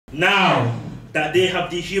Now that they have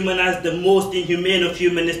dehumanized the most inhumane of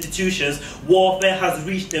human institutions, warfare has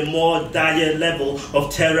reached a more dire level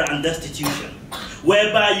of terror and destitution,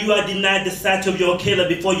 whereby you are denied the sight of your killer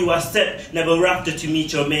before you are set never after to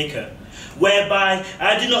meet your maker. Whereby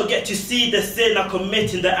I do not get to see the sin I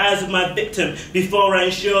commit in the eyes of my victim before I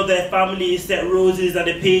ensure their family is set roses and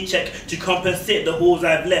a paycheck to compensate the holes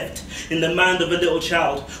I've left in the mind of a little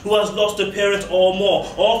child who has lost a parent or more,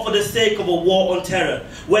 all for the sake of a war on terror,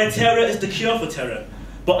 where terror is the cure for terror.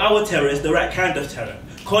 But our terror is the right kind of terror.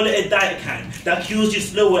 Call it a diet kind that kills you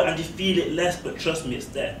slower and you feel it less, but trust me, it's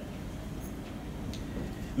there.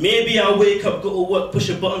 Maybe I'll wake up, go to work, push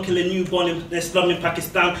a button, kill a newborn in a slum in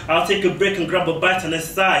Pakistan. I'll take a break and grab a bite and a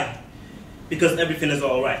sigh, because everything is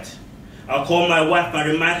alright. I'll call my wife and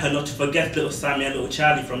remind her not to forget little Sammy and little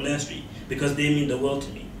Charlie from nursery, because they mean the world to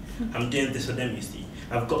me. I'm doing this for them, you see.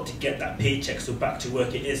 I've got to get that paycheck, so back to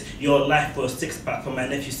work it is. Your life for a six-pack for my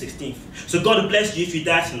nephew's 16th. So God bless you if you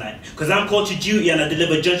die tonight, because I'm called to duty and I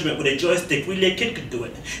deliver judgment with a joystick. Really, a kid could do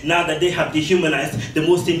it. Now that they have dehumanized the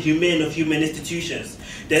most inhumane of human institutions,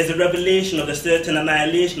 there's a revelation of a certain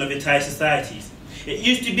annihilation of entire societies. It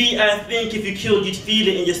used to be, I think, if you killed, you'd feel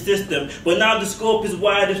it in your system. But now the scope is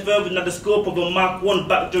wider further than the scope of a Mark I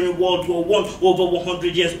back during World War I, over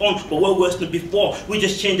 100 years on. But we're worse than before. We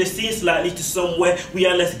just changed the scene slightly to somewhere we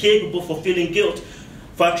are less capable for feeling guilt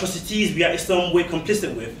for atrocities we are in some way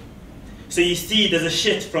complicit with. So you see, there's a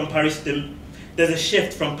shift from Paris to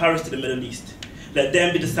the Middle East. Let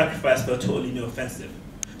them be the sacrifice for a totally new offensive.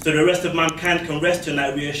 So the rest of mankind can rest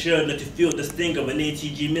tonight reassured not to feel the sting of an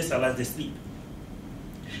ATG missile as they sleep.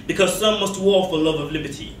 Because some must war for love of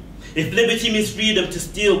liberty. If liberty means freedom to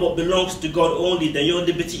steal what belongs to God only, then your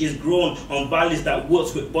liberty is grown on valleys that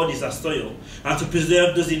works with bodies as soil. And to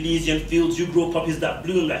preserve those Elysian fields, you grow poppies that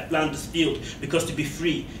bloom like Flanders Field, because to be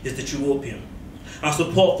free is the true opium. And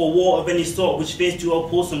support for war of any sort which fails to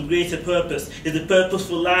uphold some greater purpose is the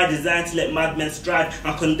purposeful lie designed to let madmen strive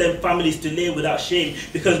and condemn families to lay without shame,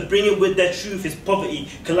 because bringing with their truth is poverty,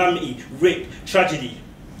 calamity, rape, tragedy.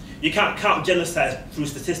 You can't count genocide through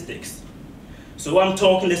statistics. So I'm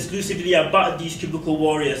talking exclusively about these cubicle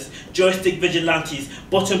warriors, joystick vigilantes,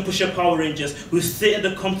 button pusher Power Rangers who sit in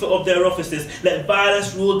the comfort of their offices, let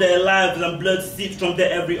violence rule their lives and blood seeps from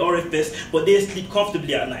their every orifice, but they sleep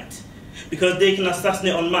comfortably at night, because they can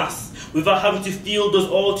assassinate en masse without having to feel those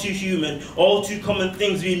all too human, all too common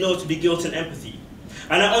things we know to be guilt and empathy.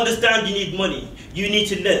 And I understand you need money, you need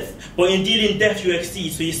to live, but in dealing death you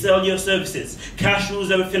exceed, so you sell your services. Cash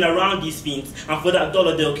rules everything around these fiends, and for that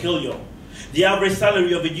dollar they'll kill you. The average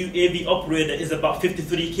salary of a UAV operator is about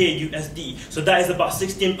 53k USD, so that is about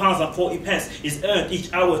 £16.40 is earned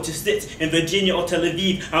each hour to sit in Virginia or Tel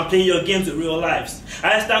Aviv and play your games with real lives.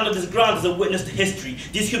 I stand on this ground as a witness to history.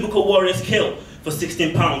 These cubicle warriors kill for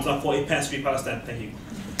 £16.40 free Palestine. Thank you.